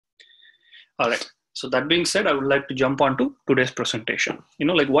All right. So that being said, I would like to jump on to today's presentation.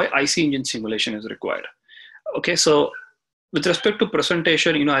 Like why IC engine simulation is required. Okay, so with respect to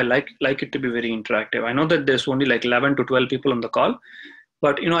presentation, I like it to be very interactive. I know that there's only like 11 to 12 people on the call,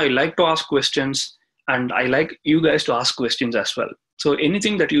 but I like to ask questions, and I like you guys to ask questions as well. So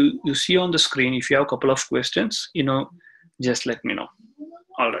anything that you see on the screen, if you have a couple of questions, just let me know.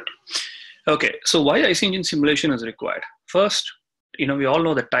 All right. Okay, so why IC engine simulation is required? First, we all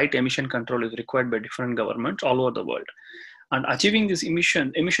know that tight emission control is required by different governments all over the world. And achieving these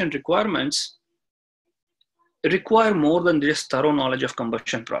emission requirements require more than just thorough knowledge of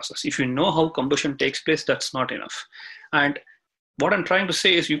combustion process. If you know how combustion takes place, that's not enough. And what I'm trying to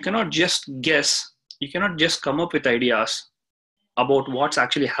say is you cannot just guess, you cannot just come up with ideas about what's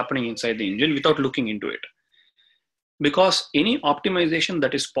actually happening inside the engine without looking into it. Because any optimization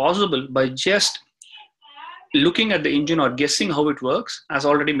that is possible by just looking at the engine or guessing how it works has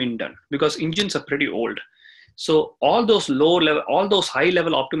already been done, because engines are pretty old. So all those high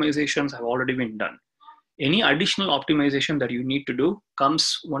level optimizations have already been done. Any additional optimization that you need to do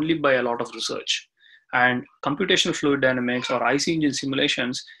comes only by a lot of research. And computational fluid dynamics or IC engine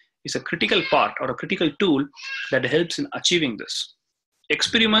simulations is a critical part or a critical tool that helps in achieving this.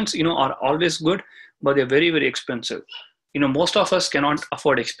 Experiments, are always good, but they're very, very expensive. Most of us cannot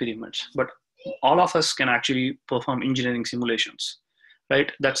afford experiments, but all of us can actually perform engineering simulations,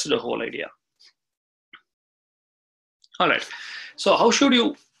 right? That's the whole idea. All right. So how should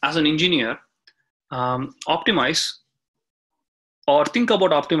you, as an engineer, optimize or think about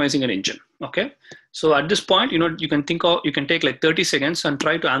optimizing an engine? Okay. So at this point, you can take like 30 seconds and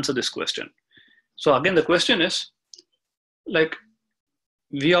try to answer this question. So again, the question is like,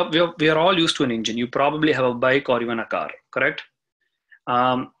 we are all used to an engine. You probably have a bike or even a car, correct?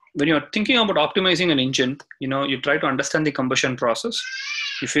 When you're thinking about optimizing an engine, you try to understand the combustion process,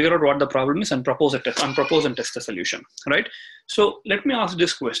 you figure out what the problem is and propose and test a solution, right? So let me ask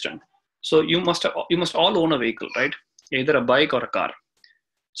this question. So you must all own a vehicle, right? Either a bike or a car.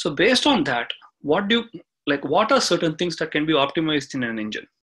 So based on that, what are certain things that can be optimized in an engine?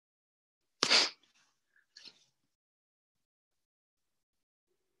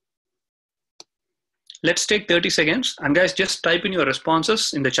 Let's take 30 seconds, and guys, just type in your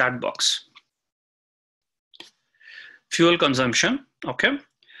responses in the chat box. Fuel consumption, okay?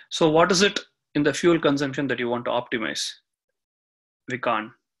 So what is it in the fuel consumption that you want to optimize?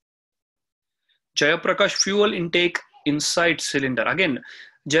 Vikan. Jayaprakash, fuel intake inside cylinder. Again,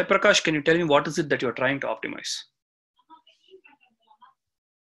 Jayaprakash, can you tell me what is it that you're trying to optimize?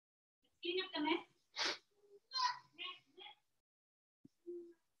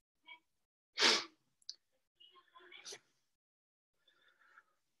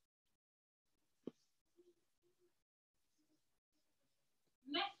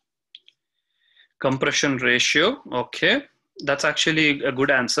 Compression ratio, okay. That's actually a good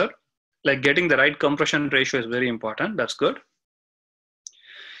answer. Like getting the right compression ratio is very important. That's good.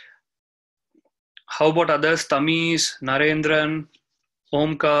 How about others? Tamiz, Narendran,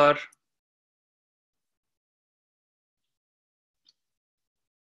 Omkar,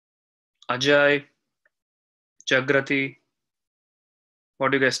 Ajay, Jagrati.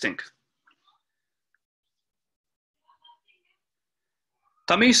 What do you guys think?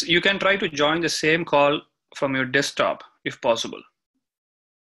 Tamiz, you can try to join the same call from your desktop if possible.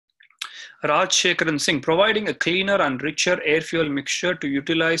 Raj Shekharan Singh, providing a cleaner and richer air fuel mixture to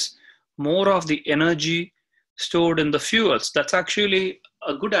utilize more of the energy stored in the fuels. That's actually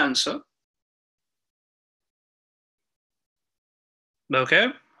a good answer. Okay,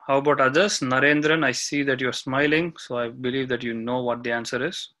 how about others? Narendran, I see that you're smiling, so I believe that you know what the answer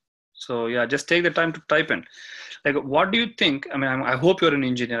is. So yeah, just take the time to type in. Like, what do you think? I mean, I hope you're an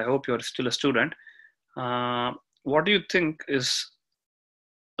engineer. I hope you're still a student. What do you think is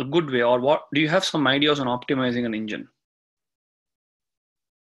a good way, or what do you have some ideas on optimizing an engine?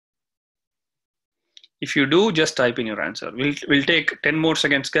 If you do, just type in your answer. We'll take 10 more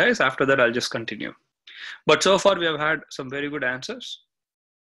seconds, guys. After that, I'll just continue. But so far, we have had some very good answers,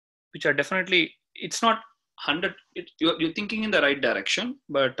 which are definitely, it's not 100, you're thinking in the right direction,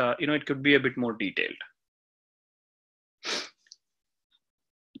 but it could be a bit more detailed.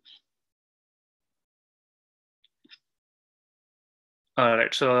 All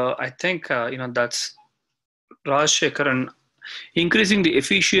right, so I think, that's Raj Shekharan. Increasing the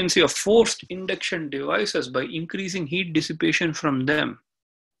efficiency of forced induction devices by increasing heat dissipation from them.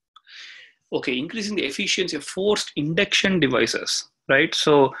 Okay, increasing the efficiency of forced induction devices, right?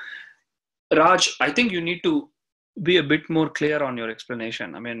 So, Raj, I think you need to be a bit more clear on your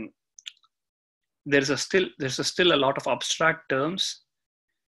explanation. I mean, there's still a lot of abstract terms,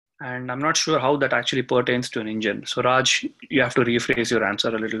 And I'm not sure how that actually pertains to an engine. So Raj, you have to rephrase your answer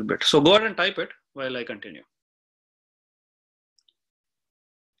a little bit. So go ahead and type it while I continue.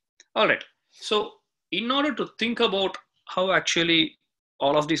 All right. So in order to think about how actually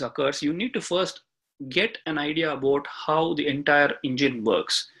all of this occurs, you need to first get an idea about how the entire engine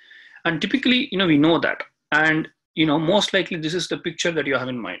works. And typically, we know that. And, most likely this is the picture that you have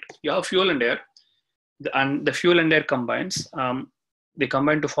in mind. You have fuel and air, and the fuel and air combines. They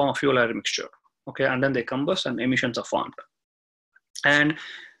combine to form a fuel air mixture. Okay. And then they combust and emissions are formed. And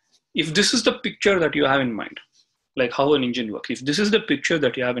if this is the picture that you have in mind, like how an engine works, if this is the picture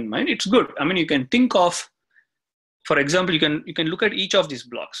that you have in mind, it's good. I mean, you can think of, for example, you can look at each of these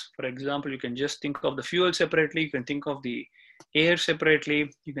blocks. For example, you can just think of the fuel separately. You can think of the air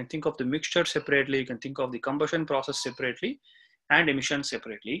separately. You can think of the mixture separately. You can think of the combustion process separately and emissions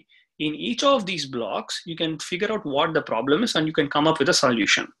separately. In each of these blocks, you can figure out what the problem is and you can come up with a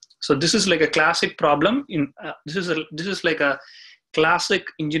solution. So this is like a classic problem. This is like a classic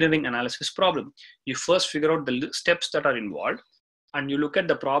engineering analysis problem. You first figure out the steps that are involved and you look at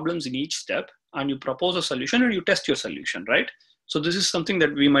the problems in each step and you propose a solution and you test your solution, right? So this is something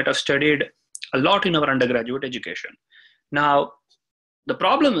that we might have studied a lot in our undergraduate education. Now, the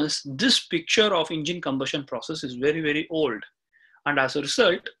problem is this picture of engine combustion process is very, very old. And as a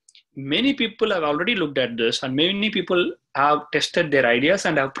result, many people have already looked at this and many people have tested their ideas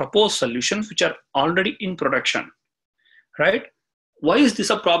and have proposed solutions which are already in production, right? Why is this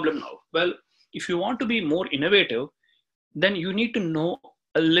a problem now? Well, if you want to be more innovative, then you need to know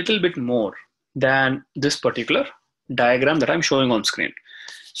a little bit more than this particular diagram that I'm showing on screen.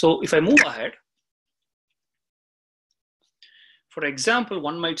 So if I move ahead, for example,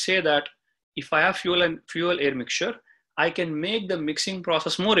 one might say that if I have fuel and fuel air mixture, I can make the mixing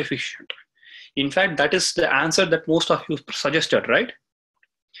process more efficient. In fact, that is the answer that most of you suggested, right?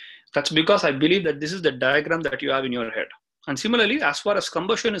 That's because I believe that this is the diagram that you have in your head. And similarly, as far as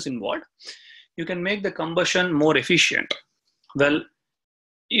combustion is involved, you can make the combustion more efficient. Well,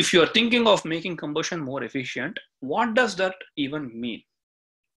 if you're thinking of making combustion more efficient, what does that even mean,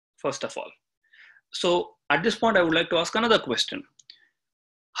 first of all? So at this point, I would like to ask another question.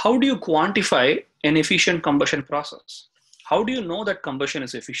 How do you quantify an efficient combustion process? How do you know that combustion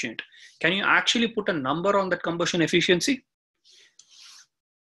is efficient? Can you actually put a number on that combustion efficiency?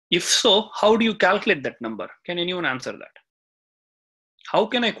 If so, how do you calculate that number? Can anyone answer that? How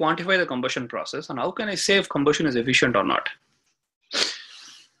can I quantify the combustion process and how can I say if combustion is efficient or not?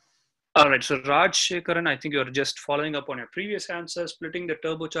 All right, so Raj Shekaran, I think you're just following up on your previous answer, splitting the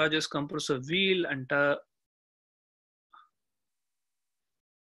turbochargers, compressor wheel, and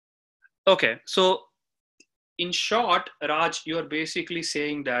okay, so in short, Raj, you're basically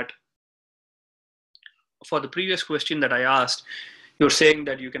saying that for the previous question that I asked, you're saying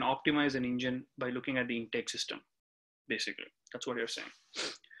that you can optimize an engine by looking at the intake system. Basically, that's what you're saying.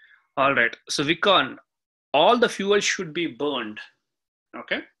 All right, so Vikan, all the fuel should be burned,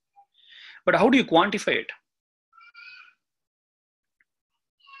 okay? But how do you quantify it?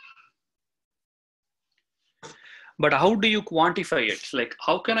 But how do you quantify it? Like,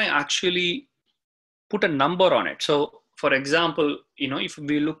 how can I actually put a number on it? So, for example, if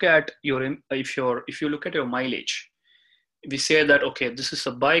we look at if you look at your mileage, we say that, okay, this is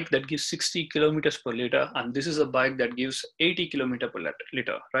a bike that gives 60 kilometers per liter, and this is a bike that gives 80 kilometers per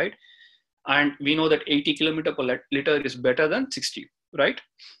liter, right? And we know that 80 kilometers per liter is better than 60, right?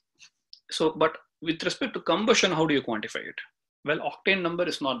 So, but with respect to combustion, how do you quantify it? Well, octane number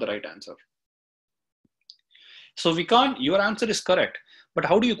is not the right answer. So your answer is correct, but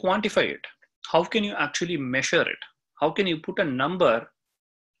how do you quantify it? How can you actually measure it? How can you put a number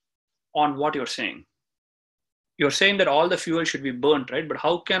on what you're saying? You're saying that all the fuel should be burnt, right? But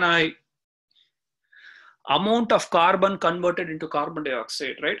how can I amount of carbon converted into carbon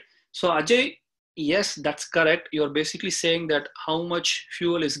dioxide, right? So Ajay, yes, that's correct. You're basically saying that how much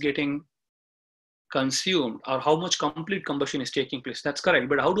fuel is getting consumed or how much complete combustion is taking place. That's correct.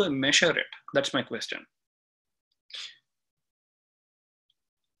 But how do I measure it? That's my question.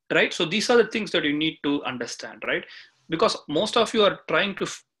 Right? So these are the things that you need to understand, right? Because most of you are trying to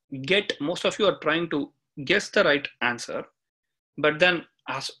guess the right answer, but then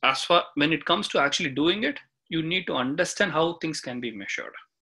as far when it comes to actually doing it, you need to understand how things can be measured,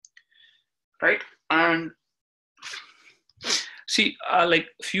 right? And see, like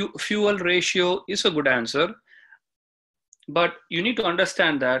fuel ratio is a good answer, but you need to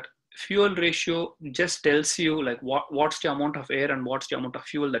understand that fuel ratio just tells you like what's the amount of air and what's the amount of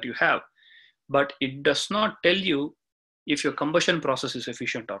fuel that you have, but it does not tell you if your combustion process is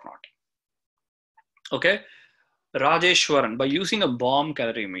efficient or not. Okay, Rajeshwaran, by using a bomb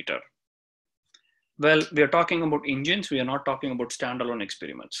calorimeter. Well, we are talking about engines. We are not talking about standalone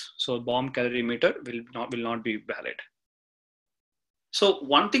experiments. So bomb calorimeter will not be valid. So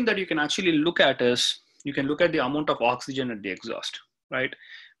one thing that you can actually look at is you can look at the amount of oxygen at the exhaust, right?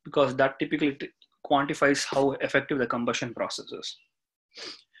 Because that typically quantifies how effective the combustion process is.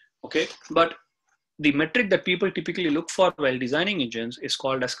 Okay, but the metric that people typically look for while designing engines is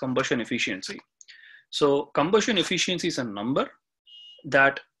called as combustion efficiency. So combustion efficiency is a number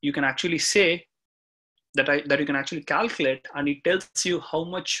that you can actually say that you can actually calculate, and it tells you how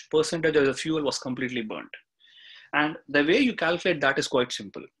much percentage of the fuel was completely burnt. And the way you calculate that is quite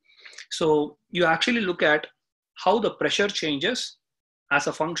simple. So you actually look at how the pressure changes as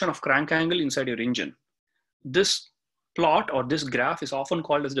a function of crank angle inside your engine. This plot or this graph is often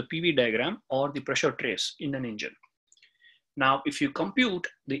called as the PV diagram or the pressure trace in an engine. Now, if you compute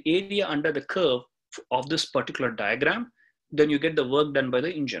the area under the curve of this particular diagram, then you get the work done by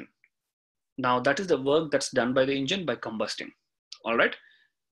the engine. Now, that is the work that's done by the engine by combusting. All right.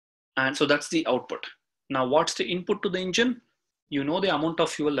 And so that's the output. Now, what's the input to the engine? You know the amount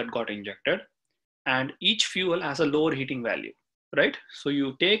of fuel that got injected, and each fuel has a lower heating value, right? So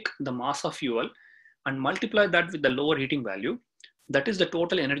you take the mass of fuel and multiply that with the lower heating value. That is the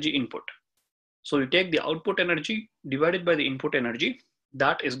total energy input. So you take the output energy divided by the input energy.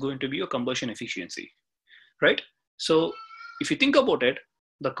 That is going to be your combustion efficiency, right? So if you think about it,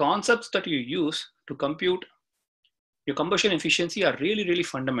 the concepts that you use to compute your combustion efficiency are really, really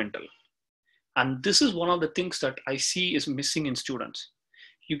fundamental. And this is one of the things that I see is missing in students.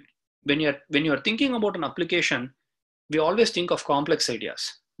 When you're thinking about an application, we always think of complex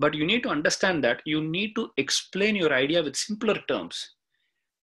ideas, but you need to understand that you need to explain your idea with simpler terms.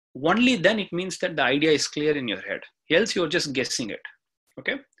 Only then it means that the idea is clear in your head. Else you're just guessing it.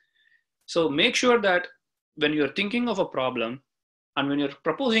 Okay. So make sure that when you're thinking of a problem and when you're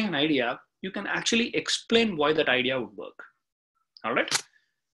proposing an idea, you can actually explain why that idea would work. All right.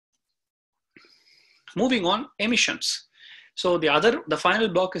 Moving on, emissions. So the final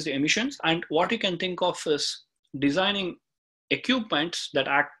block is the emissions, and what you can think of is designing equipments that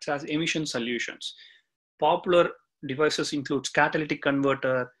act as emission solutions. Popular devices include catalytic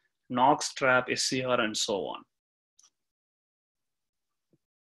converter, NOx trap, SCR, and so on.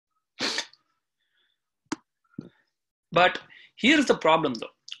 But here's the problem though.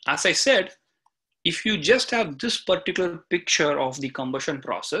 As I said, if you just have this particular picture of the combustion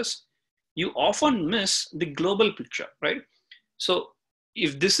process, you often miss the global picture, right? So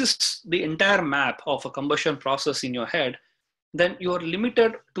if this is the entire map of a combustion process in your head, then you are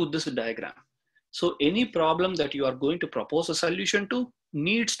limited to this diagram. So any problem that you are going to propose a solution to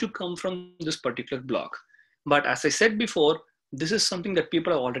needs to come from this particular block. But as I said before, this is something that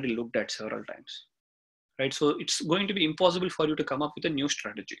people have already looked at several times, right? So it's going to be impossible for you to come up with a new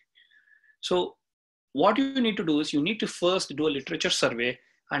strategy. So what you need to do is you need to first do a literature survey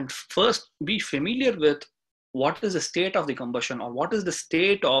and first be familiar with what is the state of the combustion, or what is the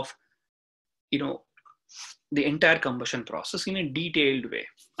state of, the entire combustion process in a detailed way.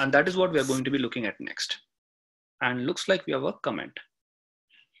 And that is what we are going to be looking at next. And looks like we have a comment.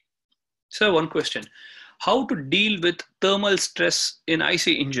 So one question, how to deal with thermal stress in IC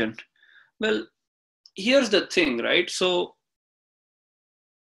engine? Well, here's the thing, right? So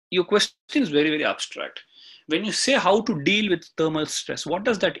your question is very, very abstract. When you say how to deal with thermal stress, what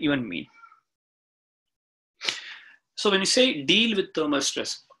does that even mean? So when you say deal with thermal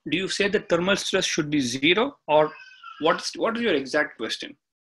stress, do you say that thermal stress should be zero, or what is your exact question?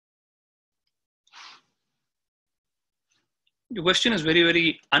 Your question is very,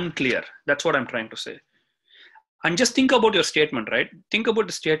 very unclear. That's what I'm trying to say. And just think about your statement, right? Think about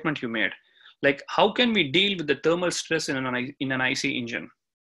the statement you made. Like, how can we deal with the thermal stress in an IC engine?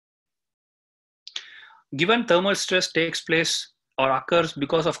 Given thermal stress takes place or occurs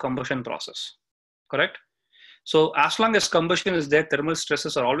because of combustion process, correct? So as long as combustion is there, thermal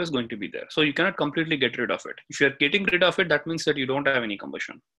stresses are always going to be there. So you cannot completely get rid of it. If you're getting rid of it, that means that you don't have any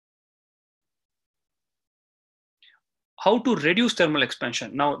combustion. How to reduce thermal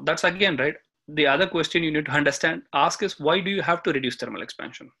expansion? Now that's again, right? The other question you need to ask is, why do you have to reduce thermal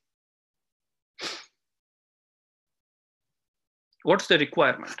expansion? What's the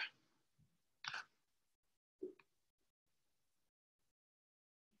requirement?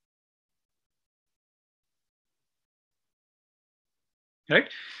 Right?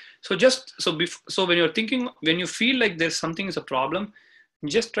 So when you're thinking, when you feel like there's something is a problem,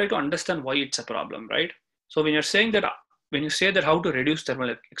 just try to understand why it's a problem, right? So when you say that how to reduce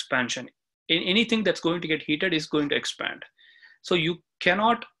thermal expansion, in anything that's going to get heated is going to expand. So you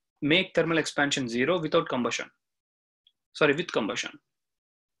cannot make thermal expansion zero without combustion. Sorry, with combustion.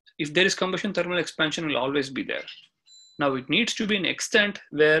 If there is combustion, thermal expansion will always be there. Now it needs to be an extent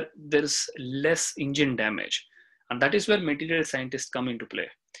where there is less engine damage. And that is where material scientists come into play.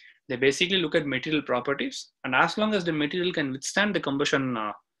 They basically look at material properties, and as long as the material can withstand the combustion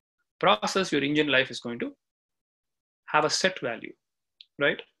process, your engine life is going to have a set value,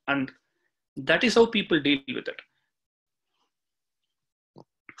 right? And that is how people deal with it.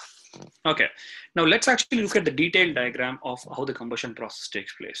 Okay, now let's actually look at the detailed diagram of how the combustion process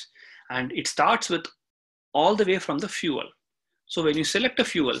takes place. And it starts with all the way from the fuel. So when you select a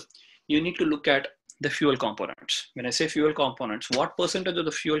fuel, you need to look at the fuel components. When I say fuel components, what percentage of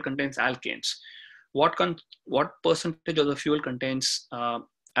the fuel contains alkanes? What percentage of the fuel contains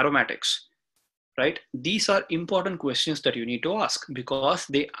aromatics? Right? These are important questions that you need to ask because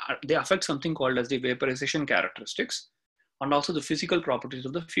they affect something called as the vaporization characteristics and also the physical properties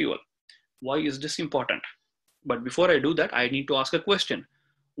of the fuel. Why is this important? But before I do that, I need to ask a question.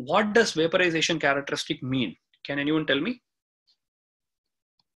 What does vaporization characteristic mean? Can anyone tell me?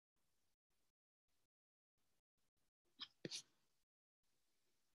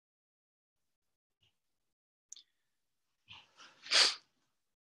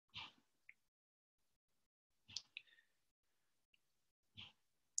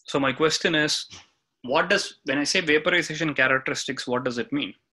 So my question is, when I say vaporization characteristics, what does it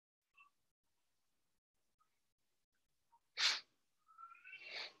mean?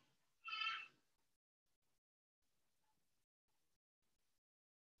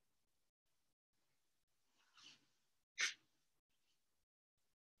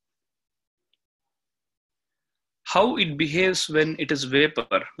 How it behaves when it is vapor?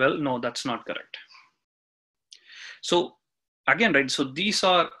 Well, no, that's not correct. So again, right, so these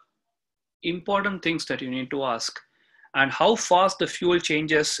are important things that you need to ask. And how fast the fuel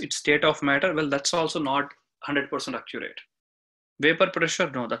changes its state of matter? Well, that's also not 100% accurate. Vapor pressure?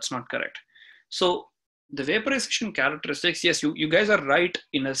 No, that's not correct. So the vaporization characteristics, yes, you guys are right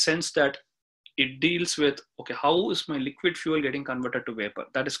in a sense that it deals with, okay, how is my liquid fuel getting converted to vapor?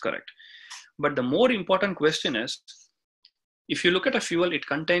 That is correct. But the more important question is, if you look at a fuel, it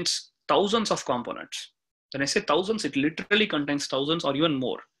contains thousands of components. When I say thousands, it literally contains thousands or even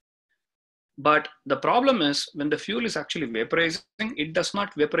more. But the problem is when the fuel is actually vaporizing, it does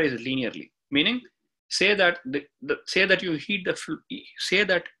not vaporize linearly. Meaning, say that you heat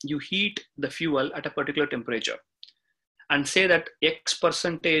the fuel at a particular temperature, and say that X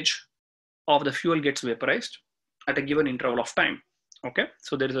percentage of the fuel gets vaporized at a given interval of time. Okay,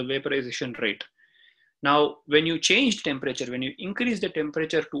 so there is a vaporization rate. Now, when you change temperature, when you increase the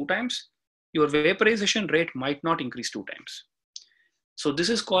temperature 2 times, your vaporization rate might not increase 2 times. So this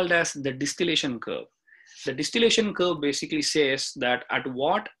is called as the distillation curve. The distillation curve basically says that at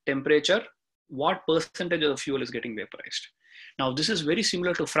what temperature, what percentage of the fuel is getting vaporized. Now, this is very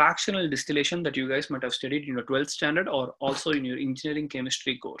similar to fractional distillation that you guys might have studied in your 12th standard or also in your engineering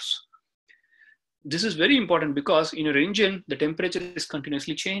chemistry course. This is very important because in your engine, the temperature is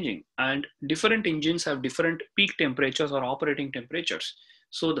continuously changing and different engines have different peak temperatures or operating temperatures.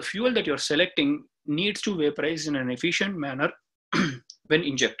 So the fuel that you're selecting needs to vaporize in an efficient manner when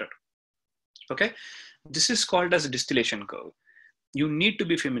injected. Okay, this is called as distillation curve. You need to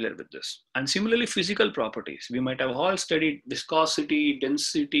be familiar with this. And similarly, physical properties. We might have all studied viscosity,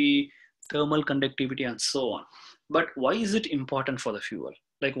 density, thermal conductivity, and so on. But why is it important for the fuel?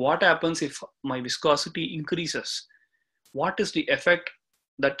 Like what happens if my viscosity increases? What is the effect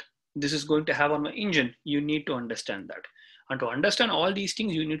that this is going to have on my engine? You need to understand that. And to understand all these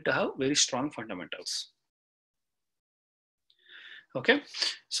things, you need to have very strong fundamentals. Okay,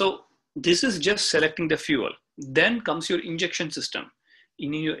 so this is just selecting the fuel. Then comes your injection system.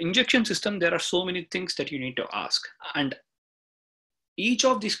 In your injection system, there are so many things that you need to ask. And each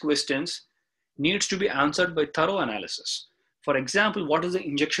of these questions needs to be answered by thorough analysis. For example, what is the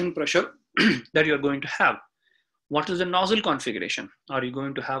injection pressure that you're going to have? What is the nozzle configuration? Are you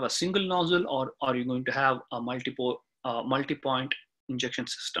going to have a single nozzle or are you going to have a multi-point injection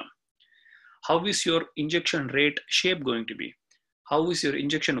system? How is your injection rate shape going to be? How is your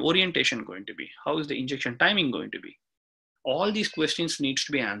injection orientation going to be? How is the injection timing going to be? All these questions needs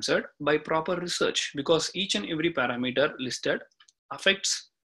to be answered by proper research because each and every parameter listed affects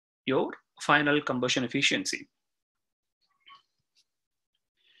your final combustion efficiency.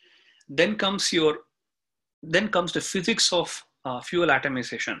 Then comes the physics of fuel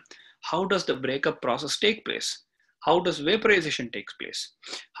atomization. How does the breakup process take place? How does vaporization takes place?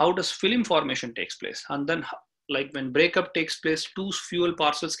 How does film formation takes place? And then like when breakup takes place, 2 fuel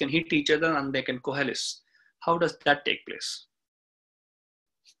parcels can hit each other and they can coalesce. How does that take place?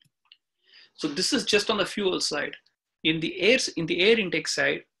 So this is just on the fuel side. In the air intake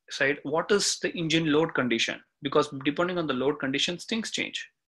side, what is the engine load condition? Because depending on the load conditions, things change.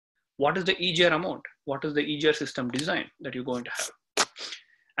 What is the EGR amount? What is the EGR system design that you're going to have?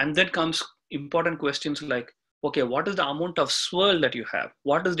 And then comes important questions like, okay, what is the amount of swirl that you have?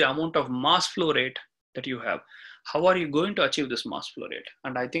 What is the amount of mass flow rate that you have? How are you going to achieve this mass flow rate?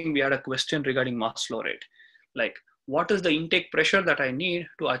 And I think we had a question regarding mass flow rate. Like, what is the intake pressure that I need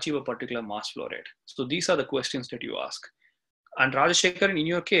to achieve a particular mass flow rate? So these are the questions that you ask. And Rajashekar, in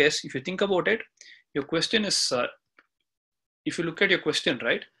your case, if you think about it, your question is, if you look at your question,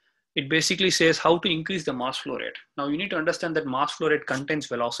 right, it basically says how to increase the mass flow rate. Now you need to understand that mass flow rate contains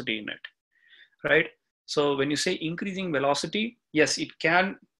velocity in it, right? So when you say increasing velocity, yes, it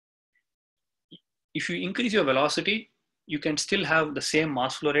can. If you increase your velocity, you can still have the same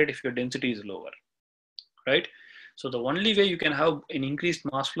mass flow rate if your density is lower, right? So the only way you can have an increased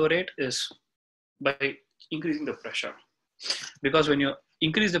mass flow rate is by increasing the pressure. Because when you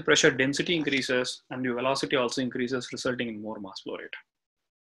increase the pressure, density increases and your velocity also increases, resulting in more mass flow rate.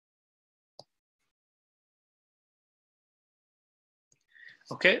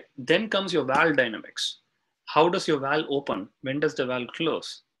 Okay, then comes your valve dynamics. How does your valve open? When does the valve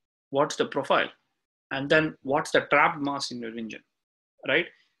close? What's the profile? And then what's the trapped mass in your engine, right?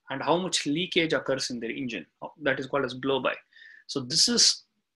 And how much leakage occurs in the engine? That is called as blow-by. So this is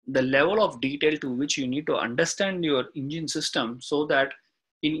the level of detail to which you need to understand your engine system so that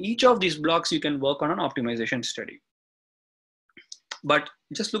in each of these blocks, you can work on an optimization study. But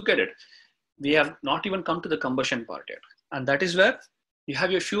just look at it. We have not even come to the combustion part yet. And that is where you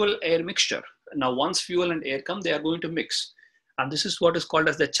have your fuel air mixture. Now, once fuel and air come, they are going to mix. And this is what is called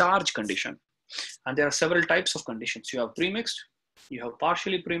as the charge condition. And there are several types of conditions. You have premixed, you have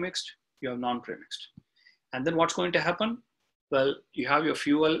partially premixed, you have non-premixed. And then what's going to happen? Well, you have your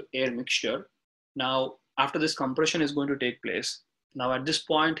fuel air mixture. Now, after this compression is going to take place, now at this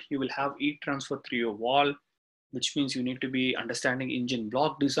point, you will have heat transfer through your valve, which means you need to be understanding engine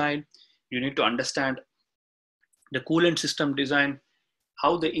block design. You need to understand the coolant system design,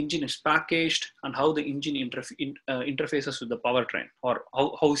 how the engine is packaged, and how the engine interfaces with the powertrain, or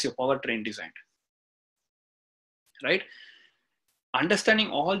how is your powertrain designed, right? Understanding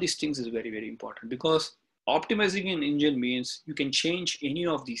all these things is very, very important, because optimizing an engine means you can change any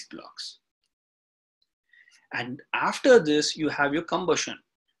of these blocks. And after this, you have your combustion,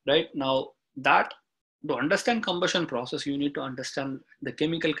 right? Now, that to understand combustion process, you need to understand the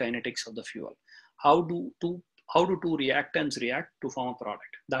chemical kinetics of the fuel. How do two reactants react to form a product?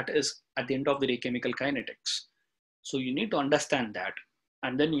 That is, at the end of the day, chemical kinetics. So you need to understand that.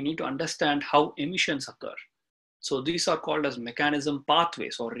 And then you need to understand how emissions occur. So these are called as mechanism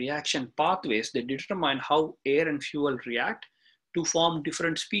pathways or reaction pathways that determine how air and fuel react to form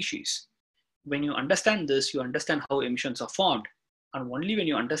different species. When you understand this, you understand how emissions are formed. And only when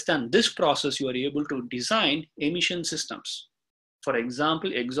you understand this process, you are able to design emission systems. For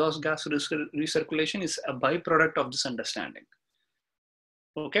example, exhaust gas recirculation is a byproduct of this understanding.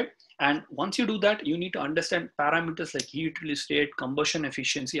 Okay, and once you do that, you need to understand parameters like heat release rate, combustion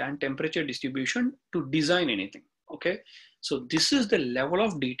efficiency, and temperature distribution to design anything. Okay, so this is the level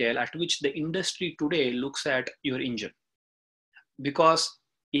of detail at which the industry today looks at your engine, because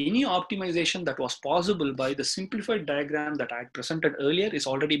any optimization that was possible by the simplified diagram that I presented earlier is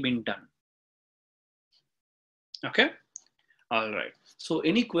already been done. Okay, all right. So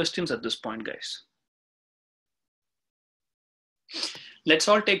any questions at this point, guys? Let's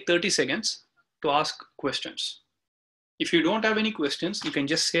all take 30 seconds to ask questions. If you don't have any questions, you can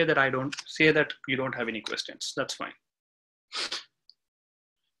just say that you don't have any questions. That's fine.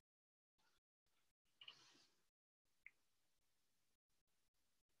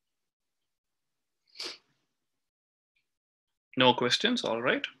 No questions, all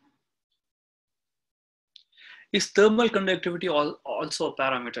right. Is thermal conductivity also a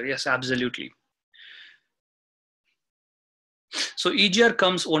parameter? Yes, absolutely. So EGR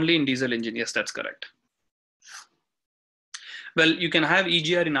comes only in diesel engine. Yes, that's correct. Well, you can have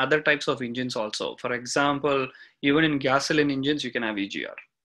EGR in other types of engines also. For example, even in gasoline engines, you can have EGR.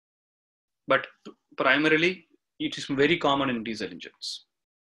 But primarily, it is very common in diesel engines.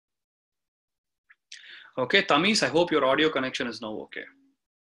 Okay, Tamis, I hope your audio connection is now okay.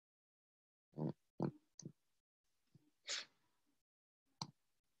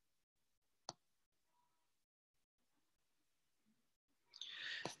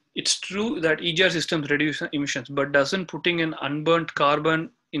 It's true that EGR systems reduce emissions, but doesn't putting in unburnt carbon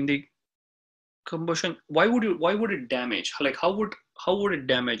in the combustion, why would it damage? Like how would it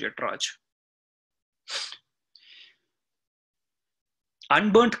damage it, Raj?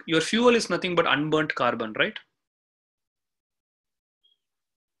 Unburnt, your fuel is nothing but unburnt carbon, right?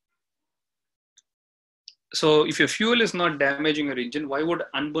 So if your fuel is not damaging your engine, why would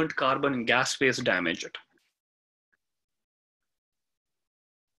unburnt carbon and gas phase damage it?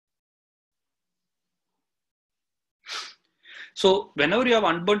 So whenever you have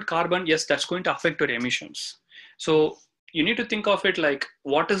unburnt carbon, yes, that's going to affect your emissions. So you need to think of it like,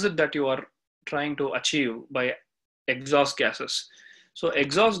 what is it that you are trying to achieve by exhaust gases? So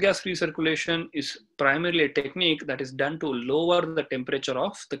exhaust gas recirculation is primarily a technique that is done to lower the temperature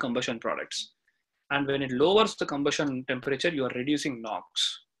of the combustion products. And when it lowers the combustion temperature, you are reducing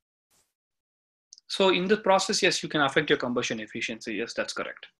NOx. So in the process, yes, you can affect your combustion efficiency. Yes, that's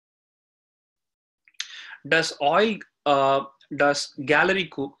correct. Does oil, does gallery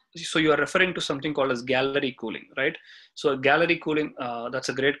cool? So you are referring to something called as gallery cooling, right? So gallery cooling, that's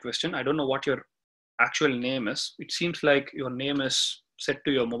a great question. I don't know what your actual name is. It seems like your name is set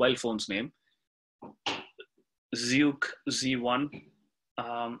to your mobile phone's name, Zuke Z1.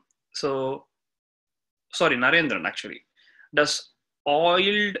 So sorry, Narendran actually. Does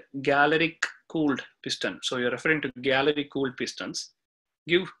oiled galeric cooled piston, so you're referring to gallery cooled pistons,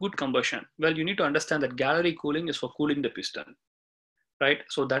 give good combustion? Well, you need to understand that gallery cooling is for cooling the piston, right?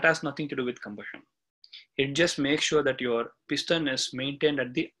 So that has nothing to do with combustion. It just makes sure that your piston is maintained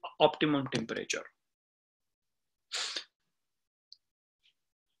at the optimum temperature.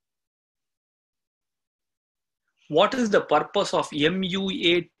 What is the purpose of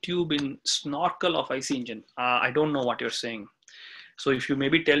MUA tube in snorkel of IC engine? I don't know what you're saying. So if you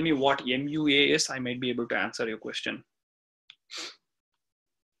maybe tell me what MUA is, I might be able to answer your question.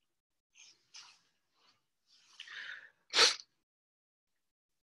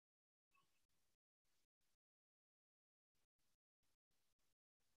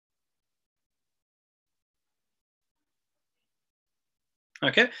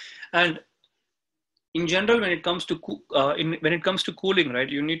 Okay, and in general, when it comes to when it comes to cooling, right,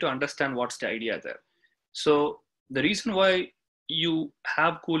 you need to understand what's the idea there. So the reason why you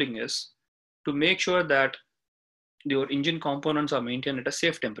have cooling is to make sure that your engine components are maintained at a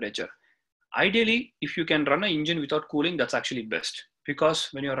safe temperature. Ideally, if you can run an engine without cooling, that's actually best, because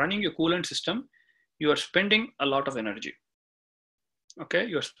when you're running your coolant system, you are spending a lot of energy. Okay,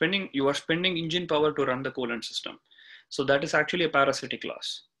 you are spending engine power to run the coolant system. So that is actually a parasitic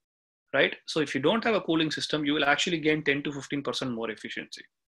loss, right? So if you don't have a cooling system, you will actually gain 10 to 15% more efficiency,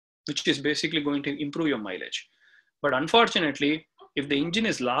 which is basically going to improve your mileage. But unfortunately, if the engine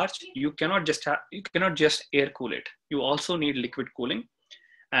is large, you cannot just air cool it. You also need liquid cooling,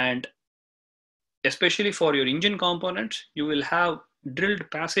 and especially for your engine components, you will have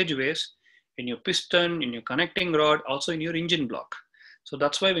drilled passageways in your piston, in your connecting rod, also in your engine block. So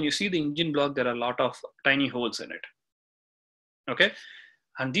that's why when you see the engine block, there are a lot of tiny holes in it. Okay,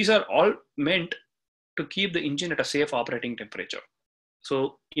 and these are all meant to keep the engine at a safe operating temperature.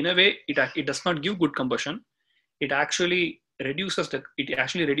 So in a way, it does not give good combustion. It actually reduces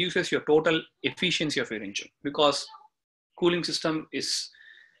your total efficiency of your engine, because cooling system is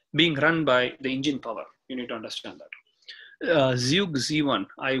being run by the engine power. You need to understand that. Zug Z1,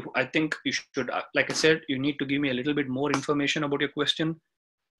 I think you should, like I said, you need to give me a little bit more information about your question.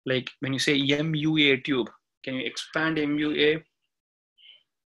 Like when you say MUA tube, can you expand MUA?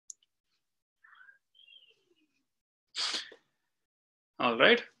 All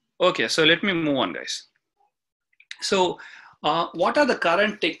right. Okay, so let me move on, guys. So what are the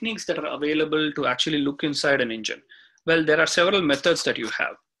current techniques that are available to actually look inside an engine? Well, there are several methods that you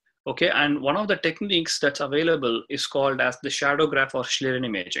have. Okay, and one of the techniques that's available is called as the shadow graph or Schlieren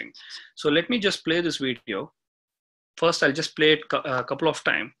imaging. So let me just play this video. First, I'll just play it a couple of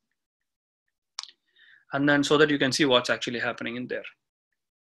times, and then so that you can see what's actually happening in there.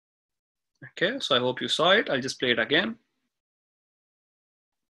 Okay, so I hope you saw it. I'll just play it again.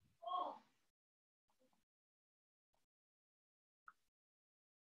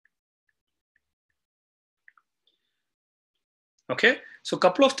 Okay, so a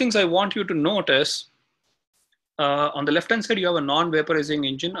couple of things I want you to notice. On the left hand side, you have a non-vaporizing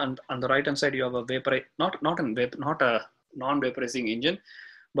engine, and on the right hand side, you have a not a non-vaporizing engine,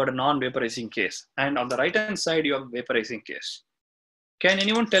 but a non-vaporizing case. And on the right hand side, you have a vaporizing case. Can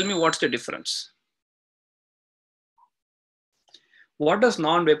anyone tell me what's the difference? What does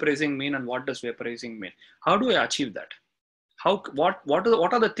non-vaporizing mean, and what does vaporizing mean? How do I achieve that? What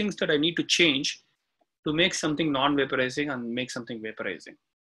are the things that I need to change to make something non-vaporizing and make something vaporizing?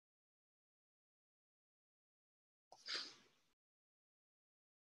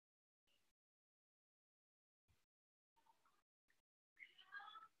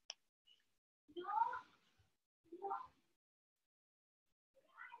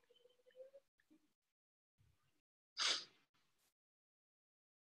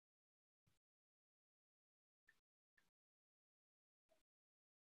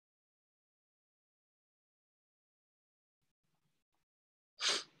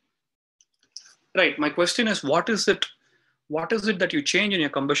 right. My question is, what is it that you change in your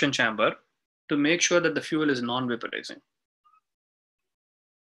combustion chamber to make sure that the fuel is non-vaporizing?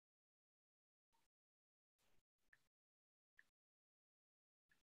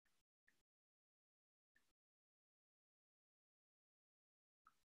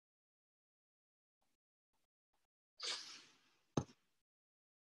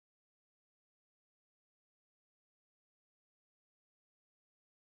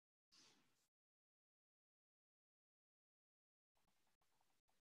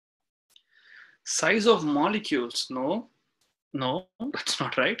 Size of molecules? No, that's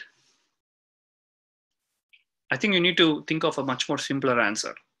not right. I think you need to think of a much more simpler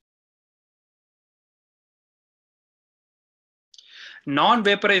answer.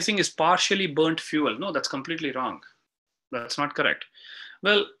 Non-vaporizing is partially burnt fuel. No, that's completely wrong. That's not correct.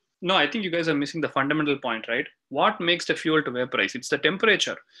 Well, no, I think you guys are missing the fundamental point, right? What makes the fuel to vaporize? It's the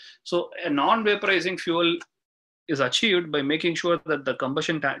temperature. So a non-vaporizing fuel is achieved by making sure that the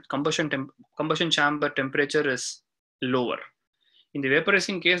combustion chamber temperature is lower. In the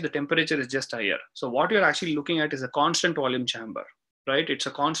vaporizing case, the temperature is just higher. So what you're actually looking at is a constant volume chamber, right? It's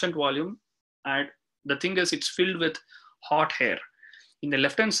a constant volume, and the thing is, it's filled with hot air. In the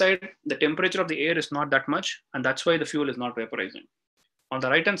left-hand side, the temperature of the air is not that much, and that's why the fuel is not vaporizing. On the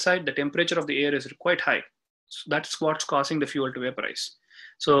right-hand side, the temperature of the air is quite high. So that's what's causing the fuel to vaporize.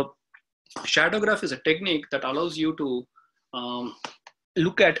 So shadow graph is a technique that allows you to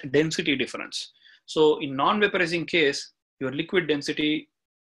look at density difference. So in non-vaporizing case, your liquid density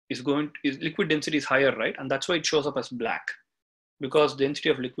is higher, right? And that's why it shows up as black, because density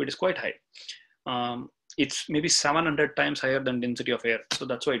of liquid is quite high. It's maybe 700 times higher than density of air. So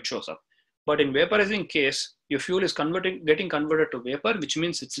that's why it shows up. But in vaporizing case, your fuel is getting converted to vapor, which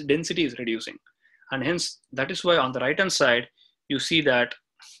means its density is reducing. And hence, that is why on the right-hand side, you see that,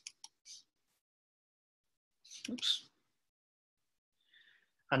 oops.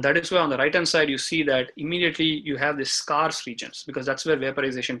 And that is why on the right-hand side, you see that immediately you have these scarce regions, because that's where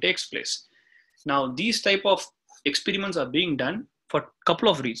vaporization takes place. Now, these type of experiments are being done for a couple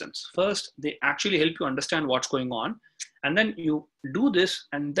of reasons. First, they actually help you understand what's going on. And then you do this,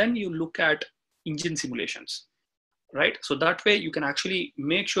 and then you look at engine simulations, right? So that way you can actually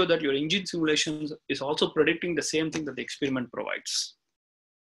make sure that your engine simulations is also predicting the same thing that the experiment provides.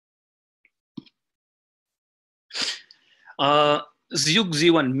 Zug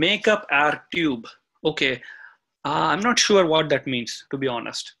Z1, makeup air tube. Okay, I'm not sure what that means, to be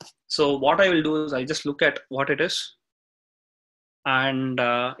honest. So what I will do is I just look at what it is. And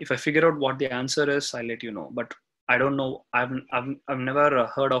if I figure out what the answer is, I'll let you know. But I don't know. I've never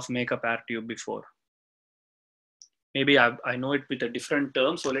heard of makeup air tube before. Maybe I know it with a different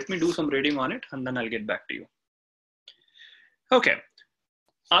term. So let me do some reading on it, and then I'll get back to you. Okay.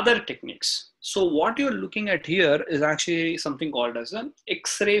 Other techniques. So what you're looking at here is actually something called as an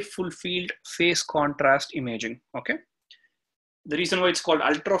X-ray full field phase contrast imaging. Okay. The reason why it's called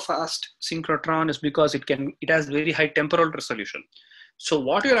ultra fast synchrotron is because it has very high temporal resolution. So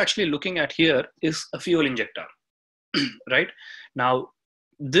what you're actually looking at here is a fuel injector, right? Now,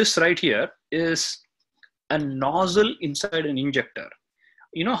 this right here is a nozzle inside an injector.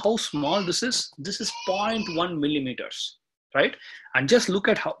 You know how small this is? This is 0.1 millimeters, right? And just look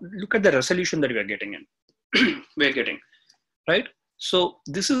at the resolution that we are getting right? So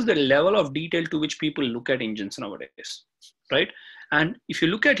this is the level of detail to which people look at engines nowadays, right? And if you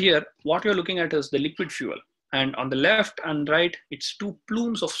look at here, what you're looking at is the liquid fuel. And on the left and right, it's two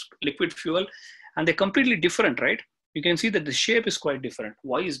plumes of liquid fuel, and they're completely different, right? You can see that the shape is quite different.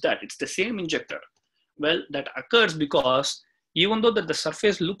 Why is that? It's the same injector. Well, that occurs because even though that the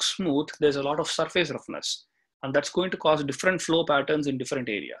surface looks smooth, there's a lot of surface roughness, and that's going to cause different flow patterns in different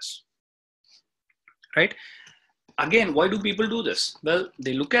areas, right? Again, why do people do this? Well,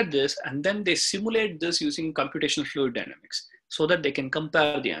 they look at this and then they simulate this using computational fluid dynamics so that they can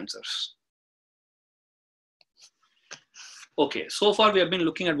compare the answers. Okay, so far we have been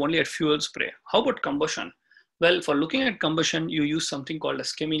looking at only at fuel spray. How about combustion? Well, for looking at combustion, you use something called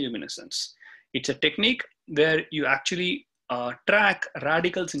as chemiluminescence. It's a technique where you actually track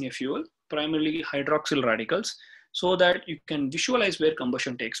radicals in your fuel, primarily hydroxyl radicals, so that you can visualize where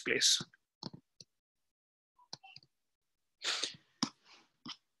combustion takes place.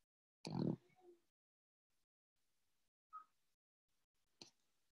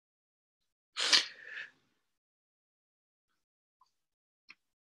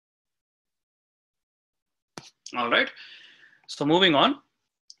 All right, so moving on.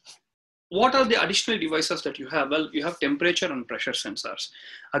 What are the additional devices that you have? Well, you have temperature and pressure sensors.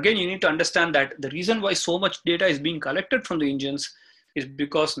 Again, you need to understand that the reason why so much data is being collected from the engines is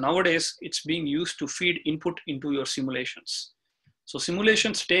because nowadays it's being used to feed input into your simulations. So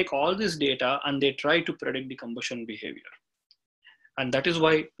simulations take all this data and they try to predict the combustion behavior. And that is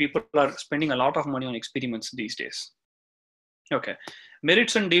why people are spending a lot of money on experiments these days. Okay,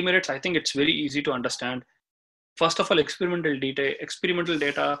 merits and demerits, I think it's very easy to understand. First of all, experimental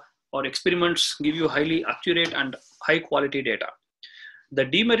data or experiments give you highly accurate and high quality data. The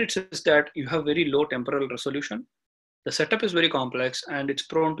demerits is that you have very low temporal resolution. The setup is very complex and it's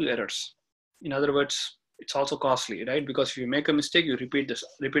prone to errors. In other words, it's also costly, right? Because if you make a mistake, you repeat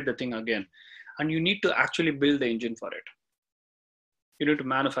the thing again, and you need to actually build the engine for it. You need to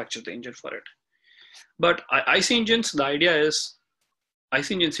manufacture the engine for it. But IC engine simulations,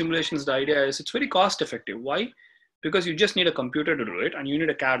 the idea is it's very cost effective. Why? Because you just need a computer to do it and you need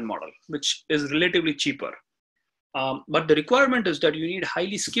a CAD model, which is relatively cheaper. But the requirement is that you need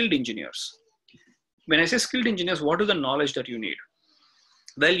highly skilled engineers. When I say skilled engineers, what is the knowledge that you need?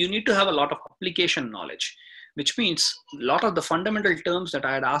 Well, you need to have a lot of application knowledge, which means a lot of the fundamental terms that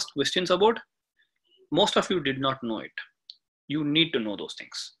I had asked questions about, most of you did not know it. You need to know those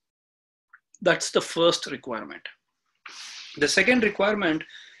things. That's the first requirement. The second requirement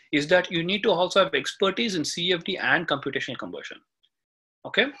is that you need to also have expertise in CFD and computational combustion.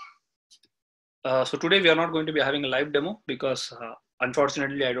 Okay. So today we are not going to be having a live demo because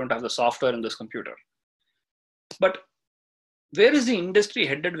unfortunately I don't have the software in this computer. But where is the industry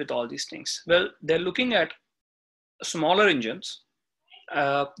headed with all these things? Well, they're looking at smaller engines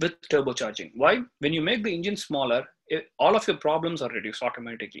with turbocharging. Why? When you make the engine smaller, all of your problems are reduced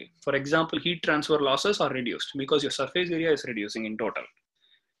automatically. For example, heat transfer losses are reduced because your surface area is reducing in total.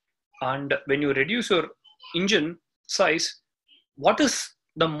 And when you reduce your engine size, what is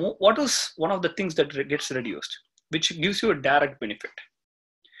one of the things that gets reduced, which gives you a direct benefit?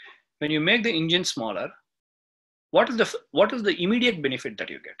 When you make the engine smaller, what is the immediate benefit that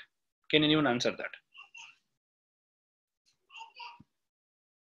you get? Can anyone answer that?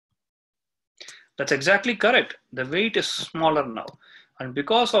 That's exactly correct. The weight is smaller now. And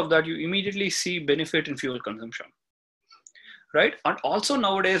because of that, you immediately see benefit in fuel consumption, right? And also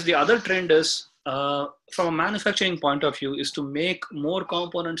nowadays, the other trend is, from a manufacturing point of view, is to make more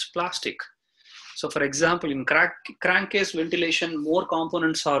components plastic. So for example, in crankcase ventilation, more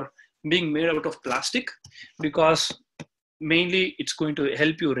components are being made out of plastic because mainly it's going to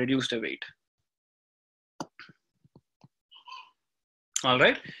help you reduce the weight. All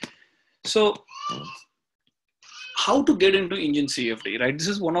right. So how to get into engine CFD, right? This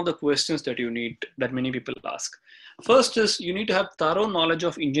is one of the questions that that many people ask. First is you need to have thorough knowledge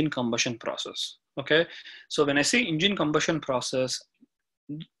of engine combustion process. Okay. So when I say engine combustion process,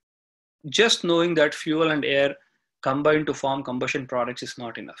 just knowing that fuel and air combine to form combustion products is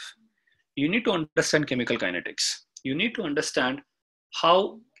not enough. You need to understand chemical kinetics. You need to understand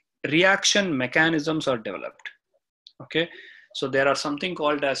how reaction mechanisms are developed. Okay. So there are something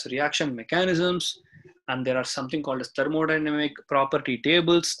called as reaction mechanisms, and there are something called as thermodynamic property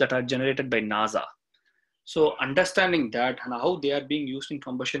tables that are generated by NASA. So understanding that and how they are being used in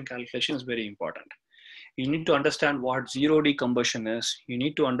combustion calculation is very important. You need to understand what zero-D combustion is. You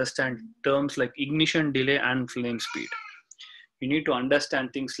need to understand terms like ignition delay and flame speed. You need to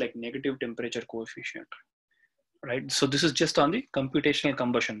understand things like negative temperature coefficient, right? So this is just on the computational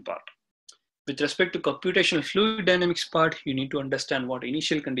combustion part. With respect to computational fluid dynamics part, you need to understand what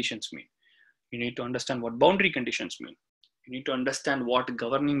initial conditions mean. You need to understand what boundary conditions mean. You need to understand what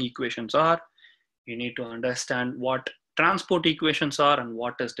governing equations are. You need to understand what transport equations are and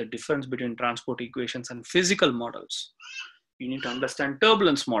what is the difference between transport equations and physical models. You need to understand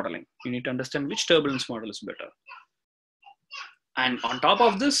turbulence modeling. You need to understand which turbulence model is better. And on top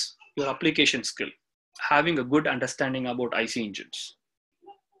of this, your application skill, having a good understanding about IC engines.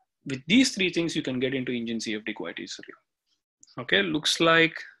 With these three things, you can get into engine CFD quite easily. Okay, looks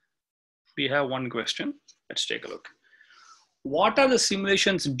like we have one question. Let's take a look. What are the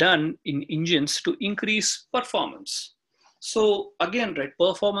simulations done in engines to increase performance? So again, right,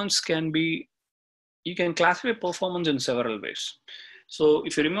 performance can be, you can classify performance in several ways. So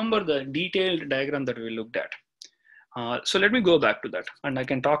if you remember the detailed diagram that we looked at, so let me go back to that and I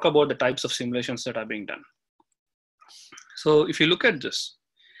can talk about the types of simulations that are being done. So if you look at this,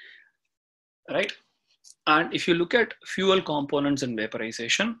 right, and if you look at fuel components and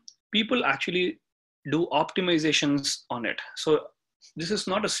vaporization, people actually do optimizations on it. So this is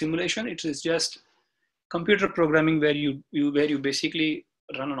not a simulation, it is just computer programming where you basically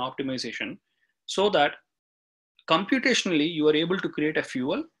run an optimization so that computationally you are able to create a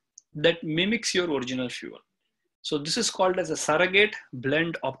fuel that mimics your original fuel. So this is called as a surrogate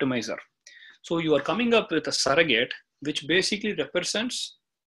blend optimizer. So you are coming up with a surrogate which basically represents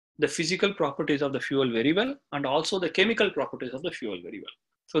the physical properties of the fuel very well and also the chemical properties of the fuel very well.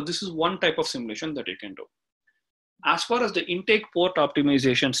 So this is one type of simulation that you can do. As far as the intake port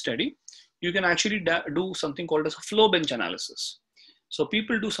optimization study, you can actually do something called as a flow bench analysis. So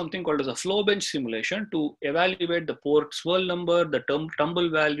people do something called as a flow bench simulation to evaluate the port swirl number, the tumble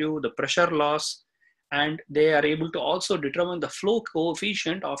value, the pressure loss, and they are able to also determine the flow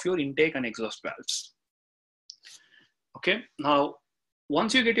coefficient of your intake and exhaust valves. Okay, now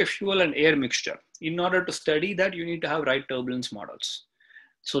once you get your fuel and air mixture, in order to study that, you need to have right turbulence models.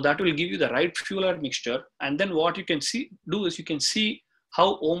 So that will give you the right fuel air mixture. And then what you can do is you can see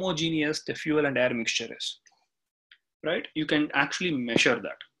how homogeneous the fuel and air mixture is, right? You can actually measure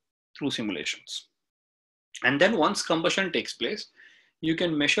that through simulations. And then once combustion takes place, you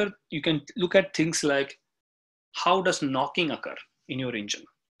can look at things like how does knocking occur in your engine?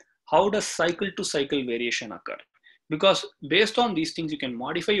 How does cycle to cycle variation occur? Because based on these things, you can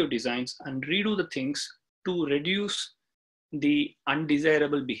modify your designs and redo the things to reduce the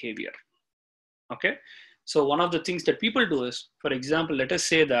undesirable behavior. Okay, so one of the things that people do is, for example, let us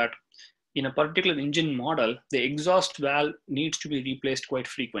say that in a particular engine model, the exhaust valve needs to be replaced quite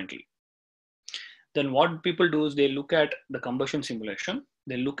frequently. Then what people do is they look at the combustion simulation.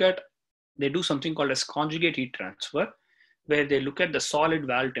 They do something called as conjugate heat transfer, where they look at the solid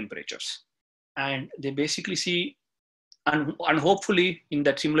valve temperatures, and they basically see, and hopefully in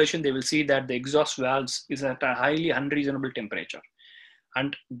that simulation, they will see that the exhaust valves is at a highly unreasonable temperature.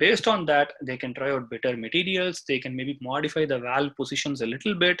 And based on that, they can try out better materials. They can maybe modify the valve positions a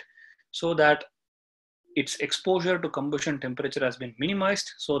little bit so that its exposure to combustion temperature has been minimized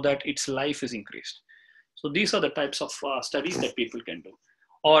so that its life is increased. So these are the types of studies that people can do.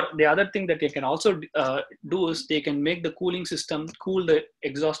 Or the other thing that they can also do is they can make the cooling system cool the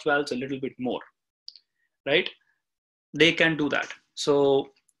exhaust valves a little bit more, right? They can do that.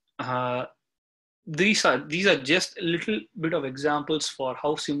 So these are just a little bit of examples for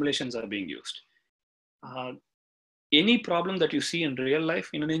how simulations are being used. Any problem that you see in real life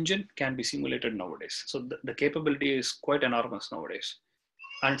in an engine can be simulated nowadays. So the capability is quite enormous nowadays.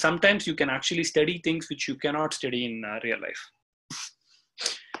 And sometimes you can actually study things which you cannot study in real life.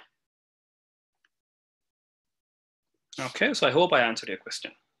 Okay, so I hope I answered your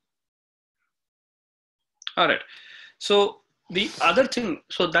question. All right. So the other thing,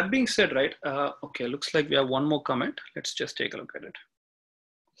 so that being said, right, okay, looks like we have one more comment. Let's just take a look at it.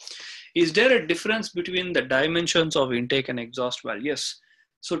 Is there a difference between the dimensions of intake and exhaust valve? Yes.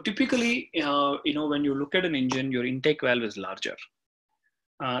 So typically, when you look at an engine, your intake valve is larger.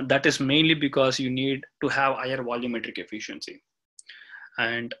 That is mainly because you need to have higher volumetric efficiency.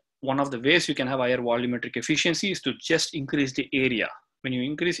 And one of the ways you can have higher volumetric efficiency is to just increase the area. When you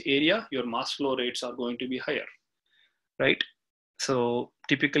increase area, your mass flow rates are going to be higher, right? So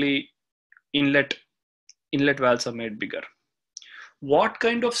typically inlet valves are made bigger. What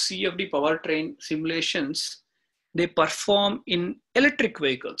kind of CFD powertrain simulations they perform in electric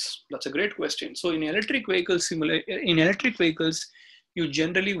vehicles? That's a great question. So in electric vehicles, you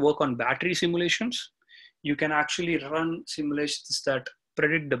generally work on battery simulations. You can actually run simulations that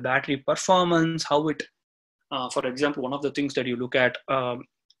predict the battery performance, how it, for example, one of the things that you look at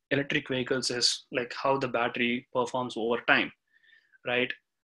electric vehicles is like how the battery performs over time, right?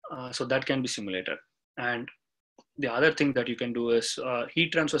 So that can be simulated. And the other thing that you can do is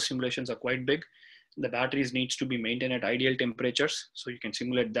heat transfer simulations are quite big. The batteries needs to be maintained at ideal temperatures. So you can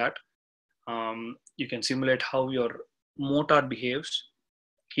simulate that. You can simulate how your motor behaves.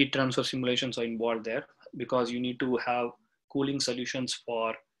 Heat transfer simulations are involved there because you need to have cooling solutions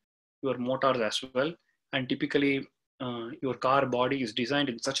for your motors as well. And typically your car body is designed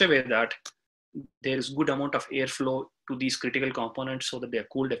in such a way that there is good amount of airflow to these critical components so that they are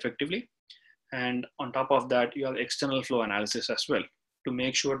cooled effectively. And on top of that, you have external flow analysis as well to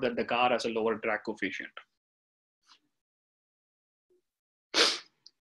make sure that the car has a lower drag coefficient.